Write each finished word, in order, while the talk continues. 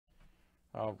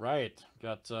All right.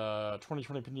 Got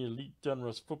 2020 Panini Elite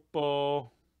Donruss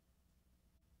football.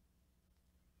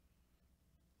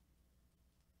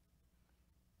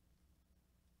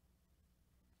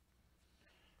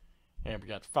 And we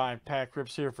got 5 pack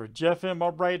rips here for Jeff M.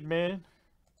 All right, man.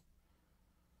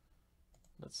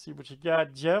 Let's see what you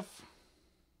got, Jeff.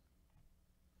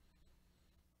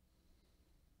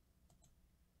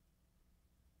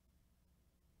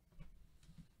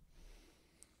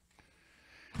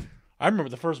 I remember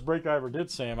the first break I ever did,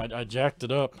 Sam. I jacked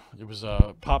it up. It was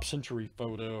a Pop Century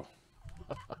photo.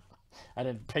 I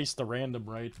didn't paste the random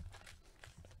right.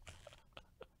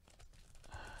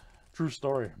 True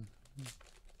story.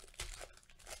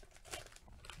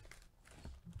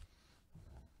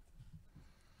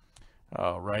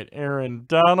 All right, Aaron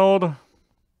Donald.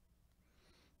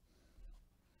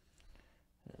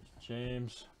 There's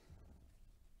James.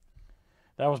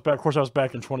 That was back. Of course, I was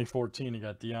back in 2014. You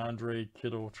got DeAndre,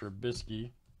 Kittle,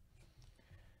 Trubisky.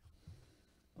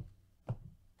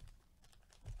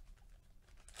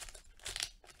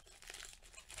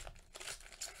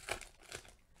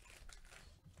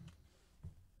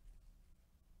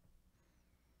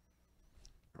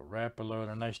 Garoppolo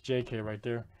and a nice JK right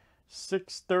there.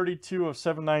 632 of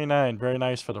 799. Very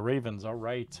nice for the Ravens. All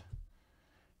right.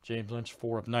 James Lynch,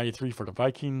 4 of 93 for the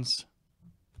Vikings.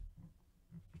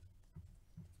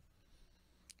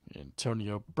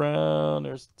 Antonio Brown.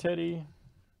 There's Teddy.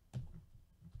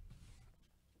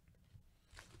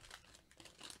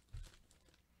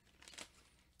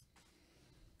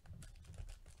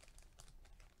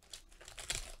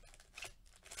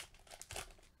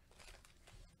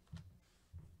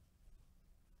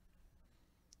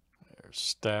 There's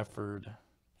Stafford.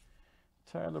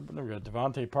 Tyler, we got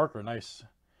Devontae Parker. Nice.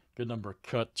 Good number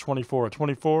cut. 24 of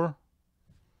 24.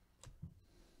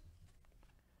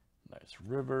 Nice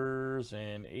Rivers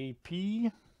and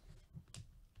AP.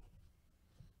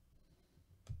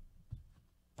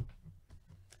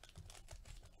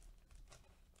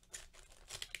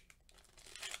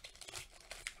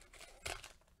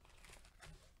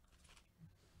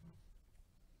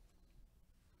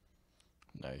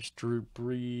 Nice Drew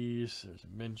Brees. There's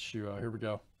Minshew. Oh, here we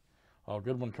go. Oh,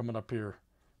 good one coming up here.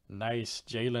 Nice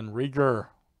Jalen Reagor.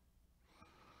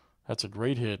 That's a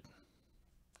great hit.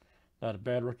 Not a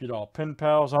bad rookie at all. Pen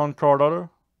Pals on card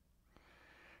auto.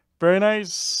 Very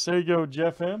nice. There you go,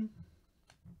 Jeff M.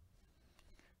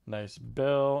 Nice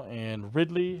Bell and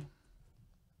Ridley.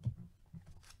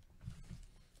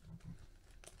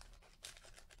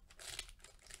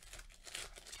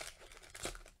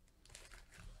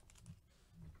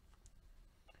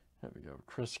 There we go.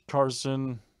 Chris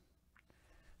Carson.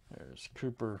 There's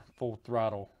Cooper, Full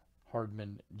Throttle.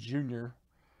 Hardman Jr.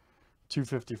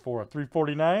 254 of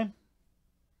 349.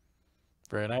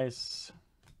 Very nice.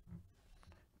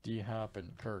 D-Hop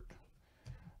and Kirk.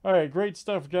 All right, great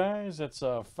stuff, guys. That's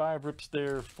 5 rips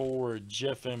there for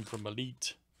Jeff M from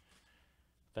Elite.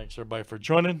 Thanks, everybody, for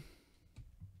joining.